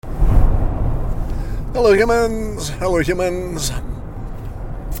Hello humans, hello humans.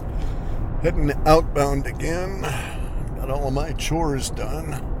 Heading outbound again. Got all of my chores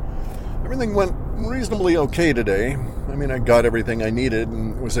done. Everything went reasonably okay today. I mean, I got everything I needed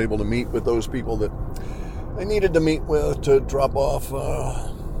and was able to meet with those people that I needed to meet with to drop off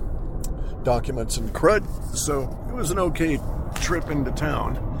documents and crud. So it was an okay trip into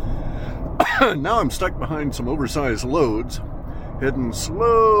town. Now I'm stuck behind some oversized loads, heading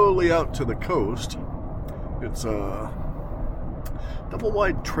slowly out to the coast. It's a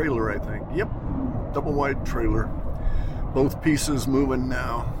double-wide trailer, I think. Yep, double-wide trailer. Both pieces moving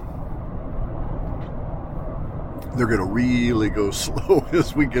now. They're going to really go slow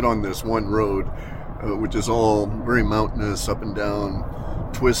as we get on this one road, which is all very mountainous, up and down,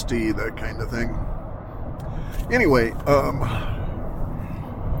 twisty, that kind of thing. Anyway,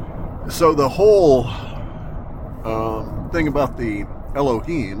 so the whole thing about the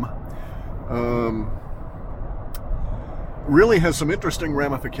Elohim really has some interesting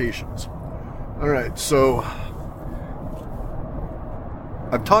ramifications. All right, so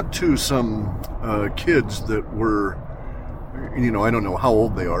I've talked to some kids that were, I don't know how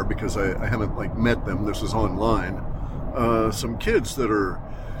old they are because I haven't met them. This is online. Some kids that are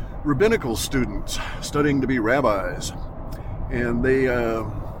rabbinical students studying to be rabbis, and they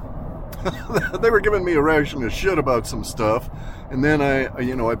they were giving me a ration of shit about some stuff, and then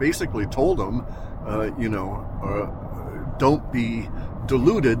I basically told them, don't be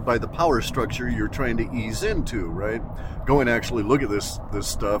deluded by the power structure you're trying to ease into, right? Go and actually look at this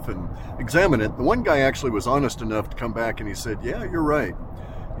stuff and examine it. The one guy actually was honest enough to come back and he said, yeah, you're right.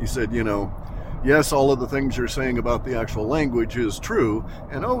 He said, yes, all of the things you're saying about the actual language is true.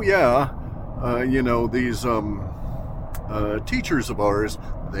 And oh yeah, these teachers of ours,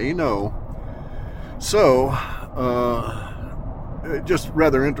 they know. So, just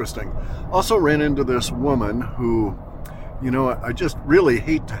rather interesting. Also ran into this woman who, I just really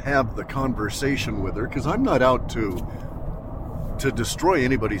hate to have the conversation with her because I'm not out to destroy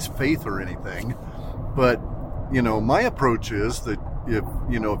anybody's faith or anything. But, my approach is that if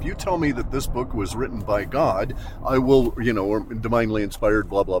you tell me that this book was written by God, I will, or divinely inspired,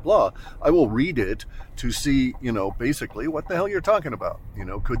 blah, blah, blah, I will read it to see, basically what the hell you're talking about.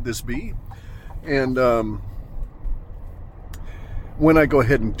 Could this be? And, when I go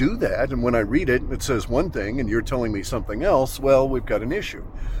ahead and do that, and when I read it, it says one thing, and you're telling me something else, well, we've got an issue.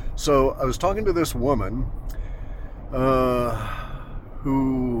 So I was talking to this woman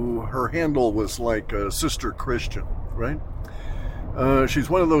who her handle was like Sister Christian, right?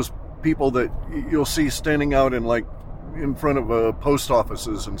 She's one of those people that you'll see standing out in front of post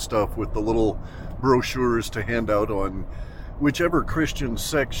offices and stuff with the little brochures to hand out on whichever Christian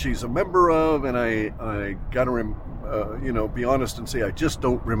sect she's a member of, and I got to be honest and say I just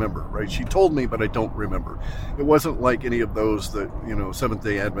don't remember, right? She told me, but I don't remember. It wasn't like any of those that,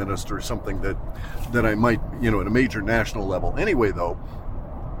 Seventh-day Adventist or something that I might, at a major national level. Anyway, though,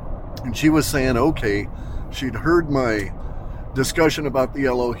 and she was saying, okay, she'd heard my discussion about the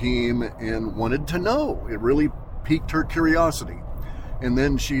Elohim and wanted to know. It really piqued her curiosity. And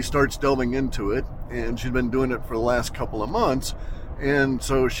then she starts delving into it, and she's been doing it for the last couple of months, and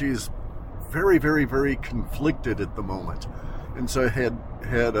so she's very, very, very conflicted at the moment, and so had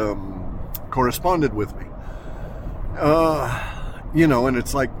corresponded with me, and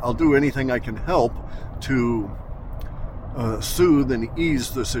it's like I'll do anything I can help to soothe and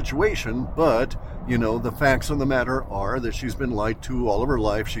ease the situation, but the facts of the matter are that she's been lied to all of her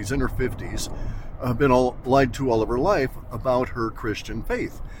life. She's in her 50s. Been lied to all of her life about her Christian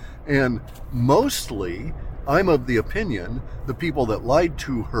faith. And mostly, I'm of the opinion the people that lied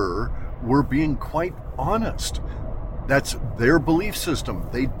to her were being quite honest. That's their belief system.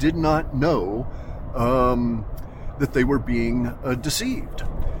 They did not know that they were being deceived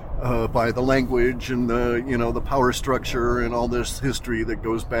by the language and the power structure and all this history that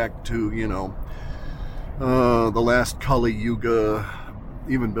goes back to, the last Kali Yuga,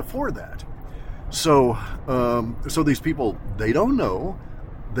 even before that. So these people, they don't know.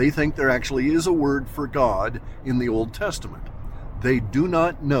 They think there actually is a word for God in the Old Testament. They do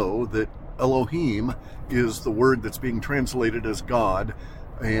not know that Elohim is the word that's being translated as God,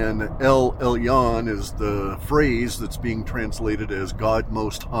 and El Elyon is the phrase that's being translated as God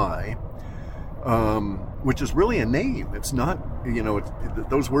Most High, which is really a name. It's not,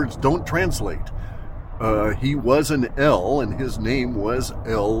 those words don't translate. He was an El, and his name was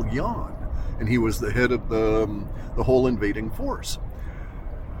Elyon. And he was the head of the whole invading force.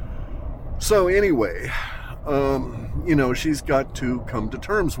 So anyway, she's got to come to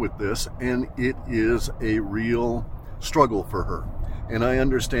terms with this, and it is a real struggle for her. and I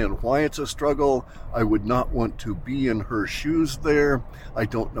understand why it's a struggle. I would not want to be in her shoes there. I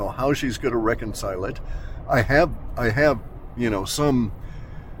don't know how she's going to reconcile it. I have, some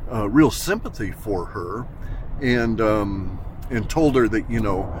real sympathy for her, and told her that,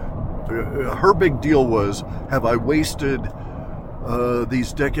 her big deal was, have I wasted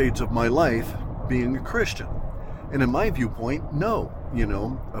these decades of my life being a Christian? And in my viewpoint, no.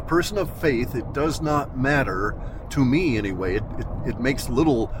 A person of faith, it does not matter, to me anyway, it makes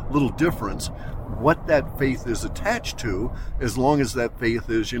little difference what that faith is attached to, as long as that faith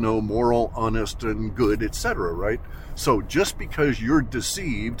is, moral, honest, and good, etc., right? So just because you're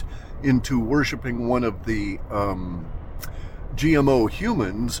deceived into worshiping one of the GMO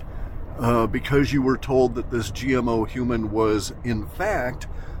humans, because you were told that this GMO human was, in fact,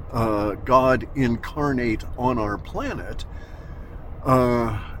 God incarnate on our planet,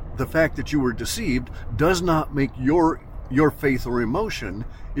 the fact that you were deceived does not make your faith or emotion,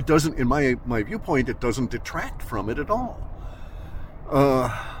 it doesn't, in my viewpoint, it doesn't detract from it at all.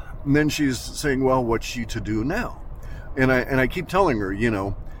 And then she's saying, well, what's she to do now? And I keep telling her,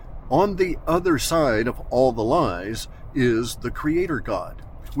 on the other side of all the lies is the Creator God,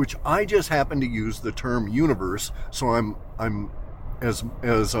 which I just happen to use the term universe, so I'm as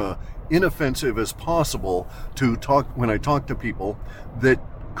inoffensive as possible to talk when I talk to people that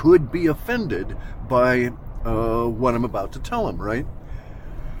could be offended by what I'm about to tell them, right?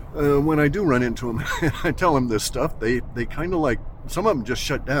 When I do run into them, I tell them this stuff, they kind of like, some of them just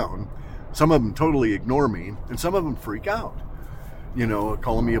shut down, some of them totally ignore me, and some of them freak out,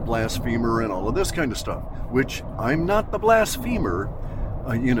 calling me a blasphemer and all of this kind of stuff, which I'm not the blasphemer.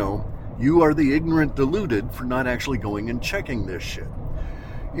 You are the ignorant deluded for not actually going and checking this shit.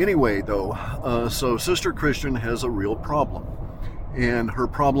 Anyway, though, so Sister Christian has a real problem. And her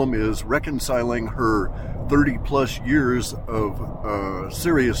problem is reconciling her 30 plus years of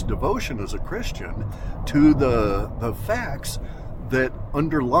serious devotion as a Christian to the facts that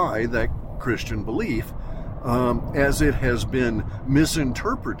underlie that Christian belief, as it has been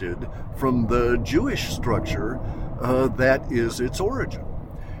misinterpreted from the Jewish structure that is its origin.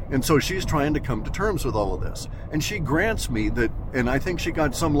 And so she's trying to come to terms with all of this. And she grants me that, and I think she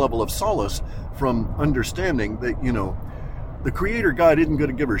got some level of solace from understanding that, the Creator God isn't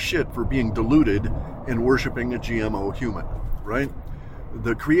going to give her shit for being deluded and worshiping a GMO human, right?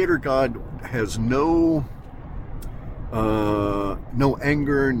 The Creator God has no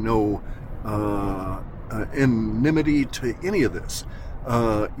anger, no enmity to any of this.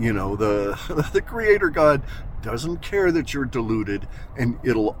 The Creator God doesn't care that you're deluded, and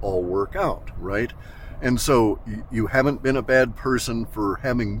it'll all work out, right? And so you haven't been a bad person for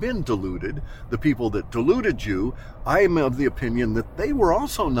having been deluded. The people that deluded you, I'm of the opinion that they were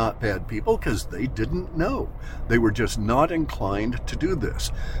also not bad people because they didn't know. They were just not inclined to do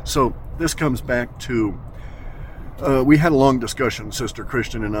this. So this comes back to, we had a long discussion, Sister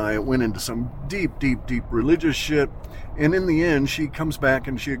Christian and I. It went into some deep religious shit. And in the end, she comes back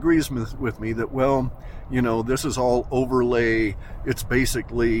and she agrees with me that, well, this is all overlay. It's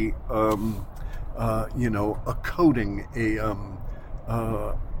basically, a coating,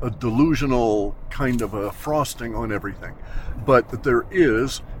 a delusional kind of a frosting on everything. But that there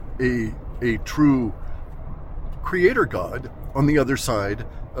is a true Creator God on the other side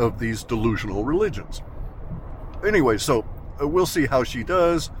of these delusional religions. Anyway, so we'll see how she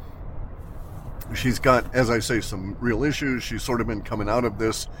does. She's got, as I say, some real issues. She's sort of been coming out of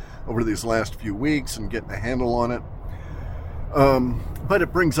this over these last few weeks and getting a handle on it. But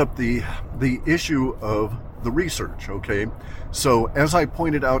it brings up the issue of the research, okay? So as I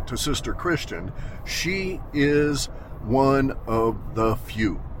pointed out to Sister Christian, she is one of the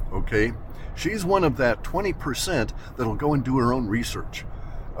few, okay? She's one of that 20% that'll go and do her own research,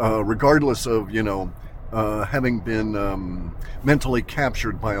 regardless of, having been mentally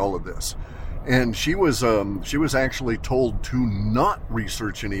captured by all of this. And she was actually told to not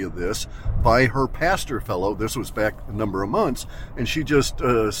research any of this by her pastor fellow. This was back a number of months, and she just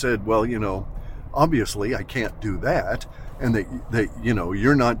said, well, obviously I can't do that, and that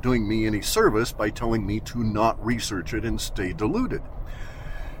you're not doing me any service by telling me to not research it and stay deluded.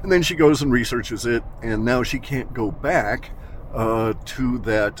 And then she goes and researches it, and now she can't go back to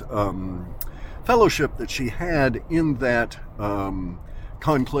that fellowship that she had in that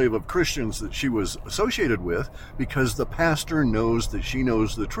conclave of Christians that she was associated with, because the pastor knows that she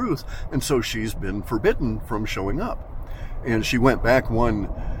knows the truth, and so she's been forbidden from showing up. And she went back one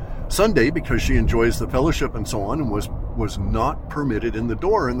Sunday because she enjoys the fellowship and so on, and was not permitted in the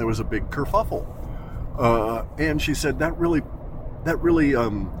door, and there was a big kerfuffle. And she said that really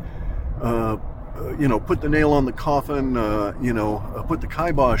put the nail on the coffin, put the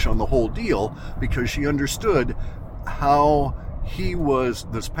kibosh on the whole deal, because she understood how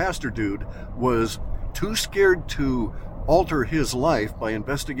this pastor dude was too scared to alter his life by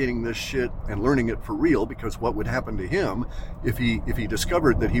investigating this shit and learning it for real, because what would happen to him if he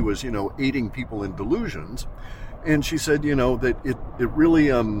discovered that he was, aiding people in delusions. And she said, that it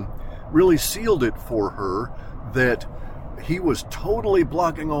really sealed it for her that he was totally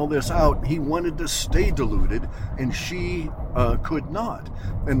blocking all this out. He wanted to stay deluded, and she could not.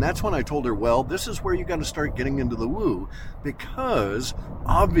 And that's when I told her, well, this is where you got to start getting into the woo, because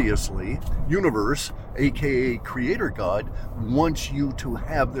obviously universe, aka creator God, wants you to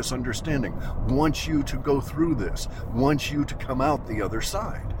have this understanding, wants you to go through this, wants you to come out the other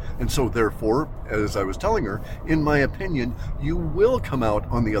side. And so therefore, as I was telling her, in my opinion, you will come out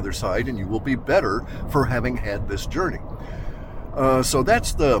on the other side, and you will be better for having had this journey. So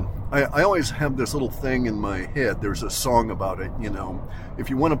that's I always have this little thing in my head. There's a song about it, if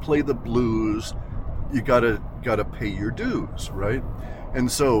you want to play the blues, you gotta pay your dues, right?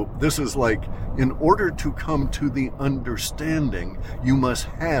 And so this is like, in order to come to the understanding,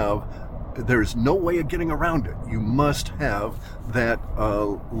 there's no way of getting around it. You must have that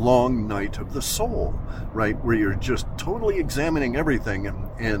long night of the soul, right? Where you're just totally examining everything,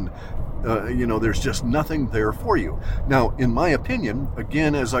 and there's just nothing there for you. Now, in my opinion,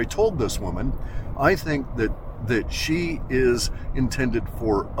 again, as I told this woman, I think that she is intended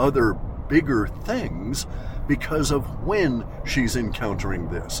for other bigger things because of when she's encountering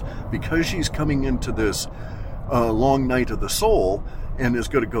this. Because she's coming into this long night of the soul and is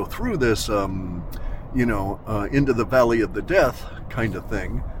going to go through this, into the valley of the death kind of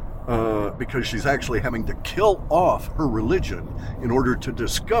thing, because she's actually having to kill off her religion in order to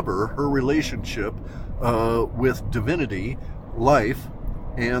discover her relationship with divinity, life,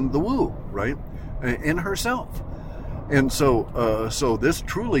 and the woo, right? And herself. And so this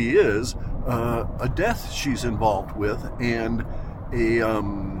truly is a death she's involved with, and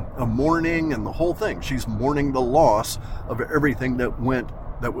a mourning, and the whole thing. She's mourning the loss of everything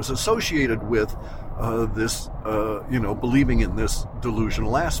that was associated with this, believing in this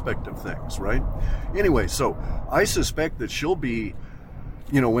delusional aspect of things, right? Anyway, so I suspect that she'll be,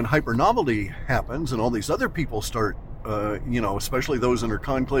 when hypernovelty happens and all these other people start, especially those in her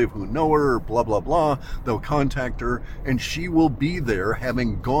conclave who know her, blah, blah, blah, they'll contact her, and she will be there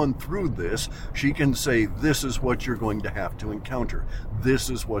having gone through this. She can say, this is what you're going to have to encounter. This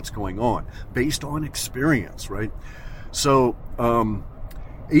is what's going on, based on experience, right? So,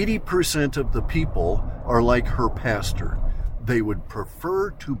 80% of the people are like her pastor. They would prefer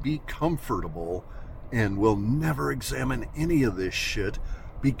to be comfortable and will never examine any of this shit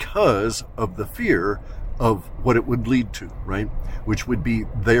because of the fear of what it would lead to, right? Which would be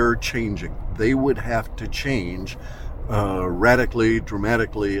their changing. They would have to change radically,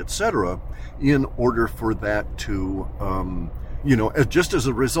 dramatically, etc., in order for that to, just as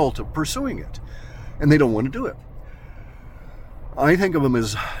a result of pursuing it. And they don't want to do it. I think of them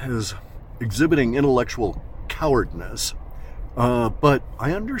as exhibiting intellectual cowardness, but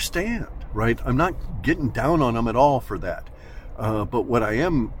I understand, right? I'm not getting down on them at all for that. But what I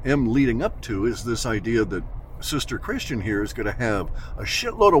am leading up to is this idea that Sister Christian here is going to have a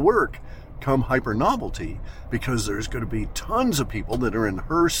shitload of work come hypernovelty, because there's going to be tons of people that are in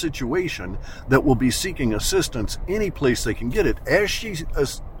her situation that will be seeking assistance any place they can get it, as she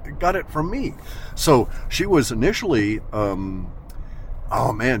got it from me. So she was initially, she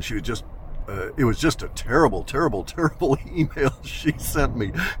was just, it was just a terrible, terrible, terrible email she sent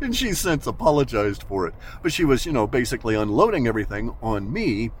me, and she since apologized for it. But she was, basically unloading everything on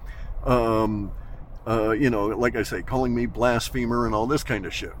me, like I say, calling me blasphemer and all this kind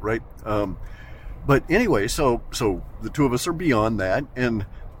of shit, right? But anyway, so the two of us are beyond that, and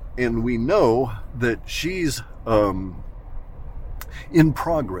we know that she's in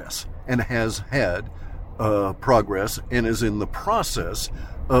progress and has had progress and is in the process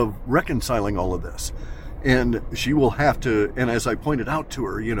of reconciling all of this. And she will have to, and as I pointed out to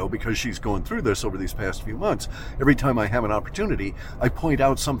her, because she's going through this over these past few months, every time I have an opportunity, I point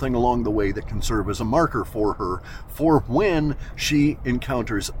out something along the way that can serve as a marker for her, for when she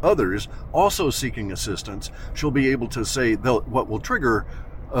encounters others also seeking assistance. She'll be able to say what will trigger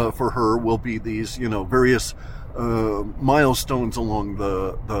for her will be these, various milestones along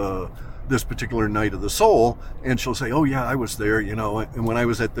this particular night of the soul, and she'll say, oh yeah, I was there, and when I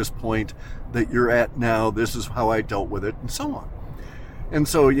was at this point that you're at now, this is how I dealt with it, and so on. And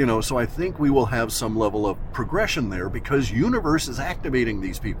so, so I think we will have some level of progression there, because universe is activating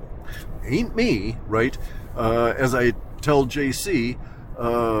these people. Ain't me, right? As I tell JC,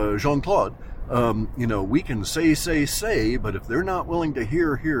 Jean-Claude, We can say, but if they're not willing to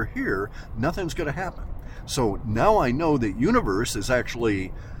hear, nothing's going to happen. So now I know that Universe is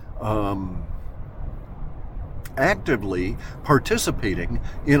actually actively participating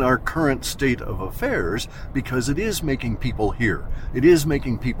in our current state of affairs, because it is making people hear. It is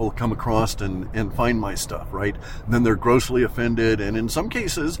making people come across and find my stuff, right? And then they're grossly offended, and in some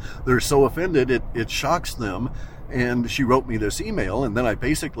cases they're so offended it shocks them. And she wrote me this email, and then I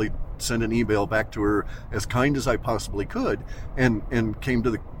basically sent an email back to her as kind as I possibly could, and came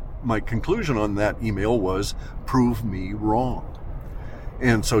to my conclusion on that email was, prove me wrong.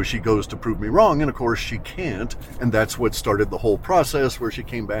 And so she goes to prove me wrong, and of course she can't, and that's what started the whole process, where she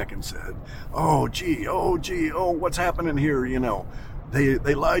came back and said, oh gee, what's happening here?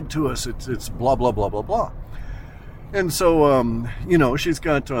 They lied to us. It's blah blah blah blah blah. And so she's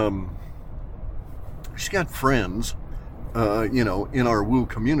got friends in our Woo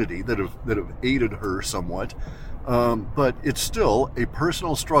community that have aided her somewhat. But it's still a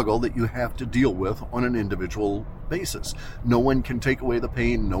personal struggle that you have to deal with on an individual basis. No one can take away the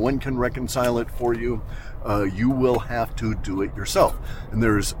pain. No one can reconcile it for you. You will have to do it yourself. And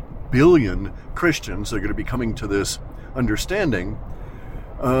there's billion Christians that are going to be coming to this understanding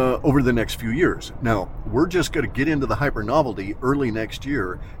over the next few years. Now, we're just going to get into the hyper novelty early next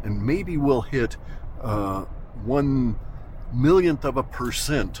year, and maybe we'll hit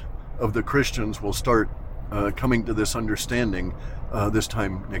 1/1,000,000% of the Christians will start coming to this understanding this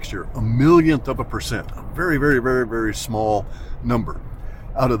time next year. 1/1,000,000%, a very, very, very, very small number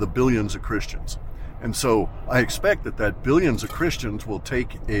out of the billions of Christians. And so I expect that billions of Christians will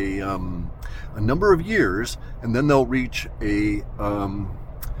take a number of years, and then they'll reach a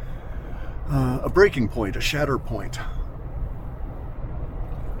breaking point, a shatter point,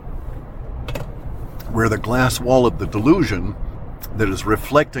 where the glass wall of the delusion that is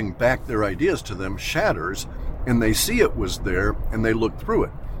reflecting back their ideas to them shatters, and they see it was there, and they look through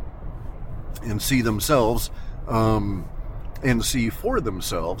it and see themselves and see for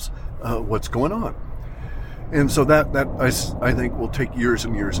themselves what's going on. And so that I think will take years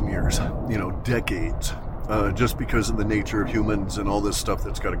and years and years, decades, just because of the nature of humans and all this stuff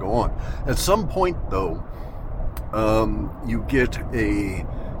that's got to go on. At some point, though, you get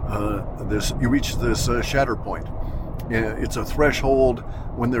you reach this shatter point. It's a threshold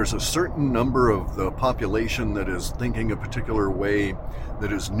when there's a certain number of the population that is thinking a particular way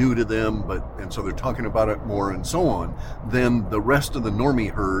that is new to them, and so they're talking about it more and so on. Then the rest of the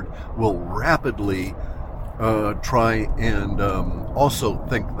normie herd will rapidly try and also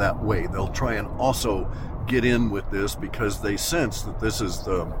think that way. They'll try and also get in with this, because they sense that this is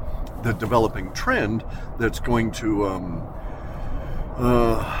the developing trend that's going to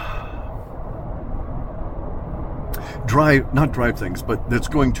not drive things, but that's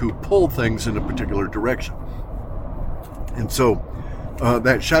going to pull things in a particular direction. And so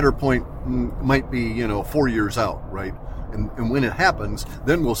that shatter point might be 4 years out, right? And when it happens,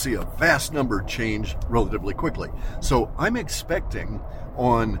 then we'll see a vast number change relatively quickly. So I'm expecting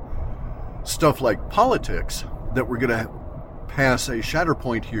on stuff like politics that we're going to pass a shatter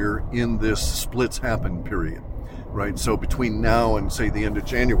point here in this splits happen period, right? So between now and, say, the end of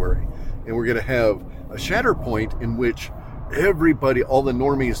January, and we're going to have a shatter point in which everybody, all the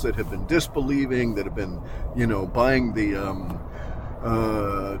normies that have been disbelieving, that have been, buying the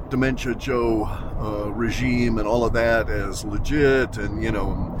Dementia Joe regime and all of that as legit, and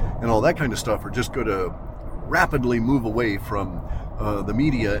and all that kind of stuff, are just going to rapidly move away from the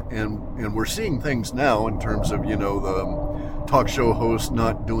media, and we're seeing things now in terms of the talk show hosts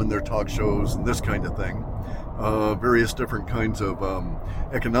not doing their talk shows and this kind of thing. Various different kinds of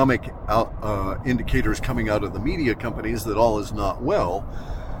economic indicators coming out of the media companies that all is not well,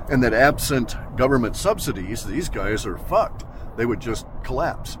 and that absent government subsidies, these guys are fucked. They would just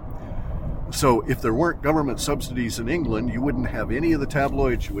collapse. So if there weren't government subsidies in England, you wouldn't have any of the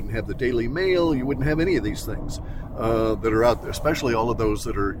tabloids, you wouldn't have the Daily Mail, you wouldn't have any of these things that are out there, especially all of those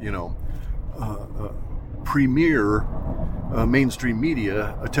that are, premier mainstream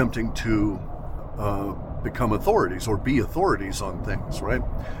media attempting to become authorities or be authorities on things, right?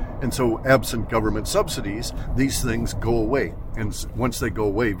 And so absent government subsidies, these things go away. And once they go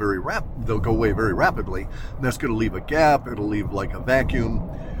away they'll go away very rapidly. And that's going to leave a gap. It'll leave like a vacuum,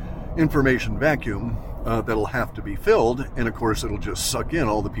 information vacuum that'll have to be filled. And of course, it'll just suck in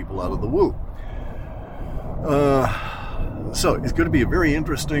all the people out of the Woo. So it's going to be a very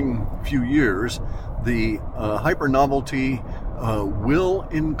interesting few years. The hyper novelty will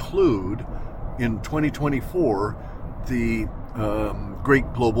include in 2024 the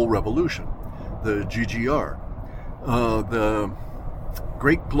Great Global Revolution, the GGR, the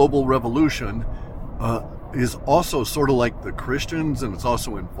great global revolution is also sort of like the Christians, and it's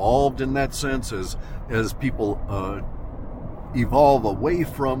also involved in that sense as people evolve away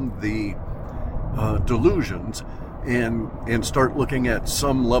from the delusions and start looking at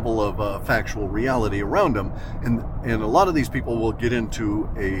some level of factual reality around them. And a lot of these people will get into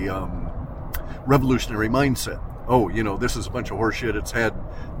a revolutionary mindset. Oh, this is a bunch of horseshit.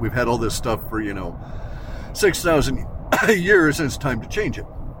 We've had all this stuff for, 6,000 years, and it's time to change it.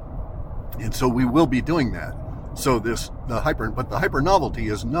 And so we will be doing that. So the hyper novelty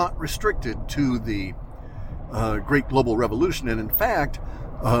is not restricted to the Great Global Revolution. And in fact,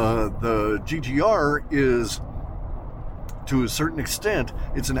 the GGR is, to a certain extent,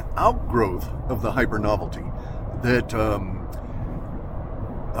 it's an outgrowth of the hyper novelty. That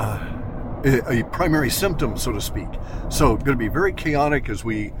a primary symptom, so to speak. So going to be very chaotic as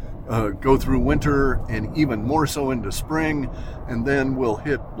we go through winter, and even more so into spring, and then we'll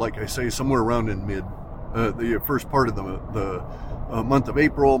hit, like I say, somewhere around in the first part of the month of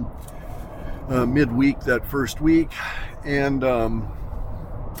April, midweek, that first week, and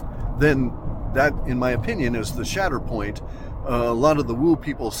then that, in my opinion, is the shatter point. A lot of the woo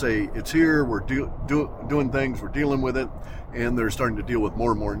people say it's here, we're doing things, we're dealing with it, and they're starting to deal with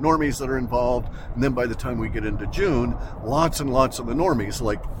more and more normies that are involved. And then by the time we get into June, lots and lots of the normies,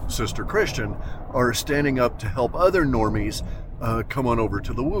 like Sister Christian, are standing up to help other normies come on over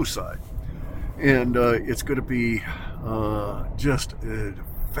to the woo side. And it's going to be just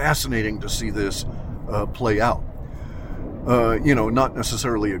fascinating to see this play out. Not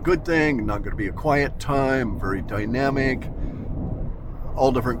necessarily a good thing, not going to be a quiet time, very dynamic,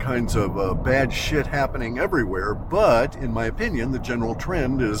 all different kinds of bad shit happening everywhere. But in my opinion, the general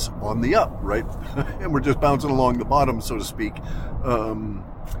trend is on the up, right? And we're just bouncing along the bottom, so to speak,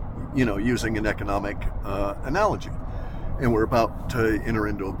 using an economic analogy. And we're about to enter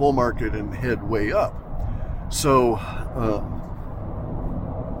into a bull market and head way up. So,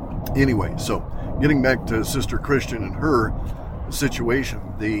 anyway, so getting back to Sister Christian and her situation,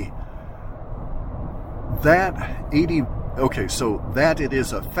 that it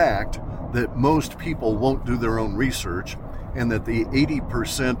is a fact that most people won't do their own research, and that the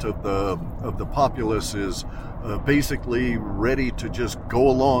 80% of the populace is basically ready to just go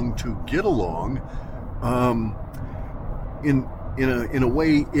along to get along. In a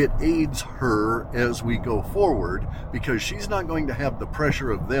way, it aids her as we go forward, because she's not going to have the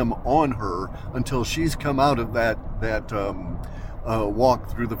pressure of them on her until she's come out of that walk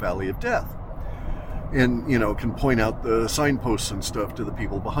through the valley of death, and can point out the signposts and stuff to the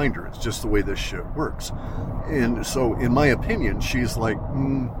people behind her. It's just the way this shit works. And so, in my opinion, she's like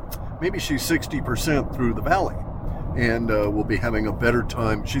maybe she's 60% through the valley, and will be having a better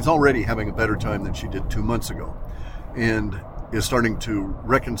time. She's already having a better time than she did 2 months ago, and is starting to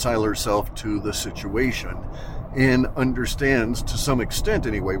reconcile herself to the situation, and understands, to some extent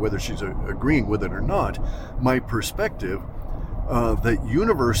anyway, whether she's agreeing with it or not, my perspective, that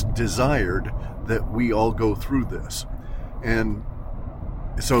universe desired that we all go through this. And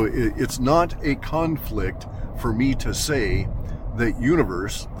so it's not a conflict for me to say that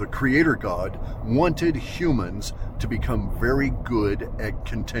universe, the creator God, wanted humans to become very good at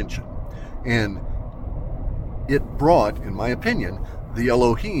contention. And it brought, in my opinion, the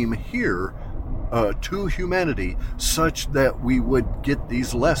Elohim here to humanity, such that we would get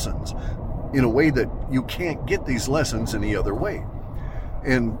these lessons in a way that you can't get these lessons any other way.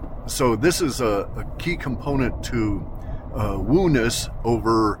 And so this is a key component to woo-ness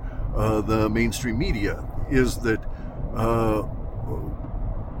over the mainstream media, is that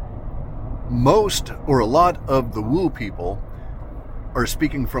most or a lot of the woo people are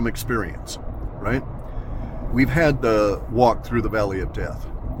speaking from experience, right? We've had the walk through the valley of death.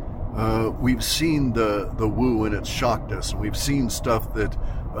 We've seen the woo, and it's shocked us. We've seen stuff that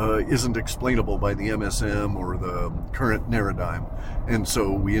isn't explainable by the MSM or the current Narradigm. And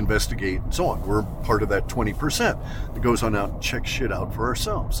so we investigate and so on. We're part of that 20% that goes on out and checks shit out for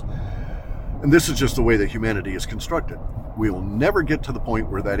ourselves. And this is just the way that humanity is constructed. We will never get to the point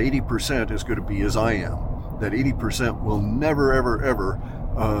where that 80% is going to be as I am. That 80% will never, ever, ever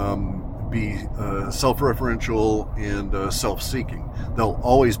be self-referential and self-seeking. They'll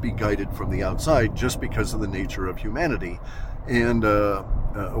always be guided from the outside, just because of the nature of humanity and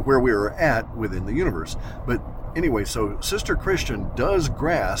where we are at within the universe. But anyway, so Sister Christian does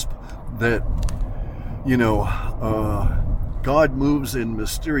grasp that, God moves in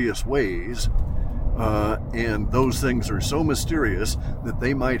mysterious ways, and those things are so mysterious that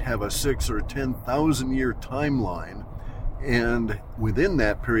they might have a 6,000 or 10,000 year timeline, and within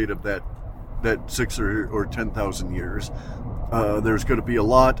that period of that that 6 or 10,000 years. There's going to be a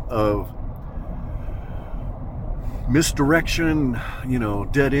lot of misdirection,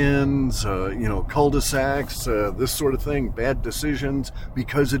 dead ends, cul-de-sacs, this sort of thing, bad decisions,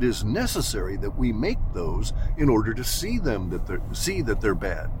 because it is necessary that we make those in order to see that they're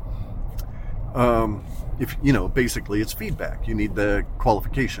bad. Basically it's feedback. You need the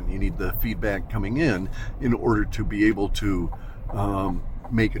qualification. You need the feedback coming in order to be able to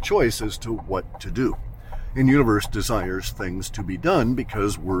make a choice as to what to do. And universe desires things to be done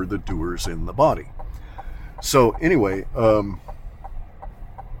because we're the doers in the body. So anyway,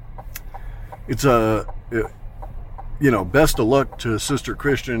 it's best of luck to Sister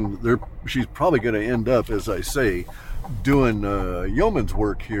Christian. She's probably going to end up, as I say, doing yeoman's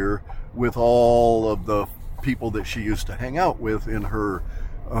work here with all of the people that she used to hang out with in her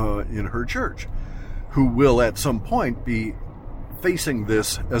church, who will at some point be facing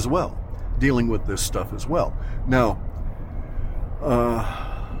this as well, dealing with this stuff as well. Now,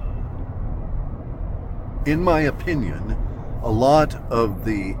 in my opinion, a lot of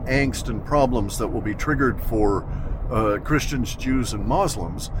the angst and problems that will be triggered for Christians, Jews, and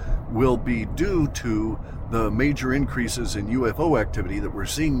Muslims will be due to the major increases in UFO activity that we're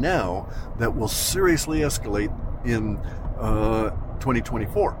seeing now that will seriously escalate in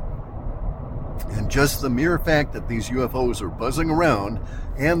 2024. And just the mere fact that these UFOs are buzzing around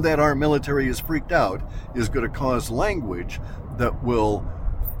and that our military is freaked out is going to cause language that will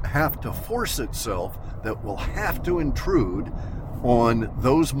have to force itself, that will have to intrude on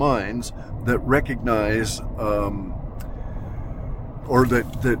those minds that recognize, or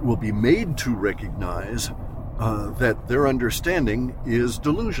that will be made to recognize that their understanding is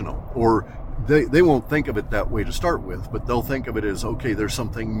delusional. Or they won't think of it that way to start with, but they'll think of it as, okay, there's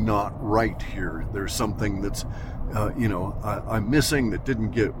something not right here. There's something that's, I'm missing, that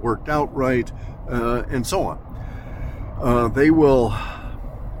didn't get worked out right, and so on. They will...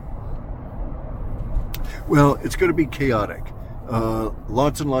 Well, it's going to be chaotic.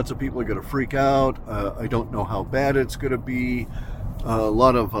 Lots and lots of people are going to freak out. I don't know how bad it's going to be. A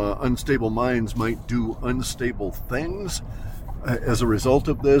lot of unstable minds might do unstable things as a result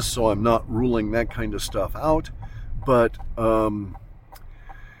of this, so I'm not ruling that kind of stuff out. But all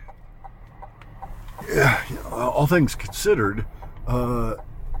things considered,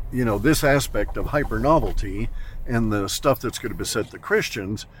 this aspect of hyper novelty and the stuff that's going to beset the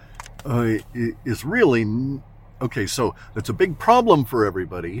Christians is really, okay, so it's a big problem for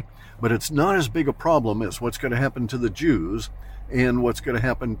everybody, but it's not as big a problem as what's going to happen to the Jews and what's going to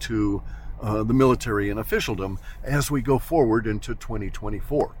happen to the military and officialdom as we go forward into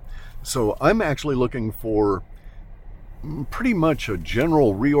 2024. So I'm actually looking for pretty much a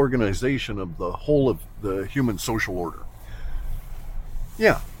general reorganization of the whole of the human social order.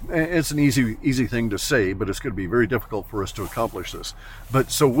 Yeah, it's an easy thing to say, but it's going to be very difficult for us to accomplish this.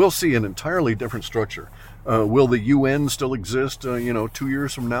 But so we'll see an entirely different structure. Will the UN still exist, 2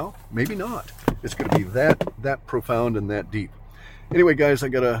 years from now? Maybe not. It's going to be that profound and that deep. Anyway, guys, I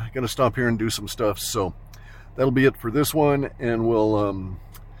gotta stop here and do some stuff. So that'll be it for this one, and we'll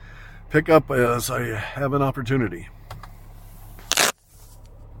pick up as I have an opportunity.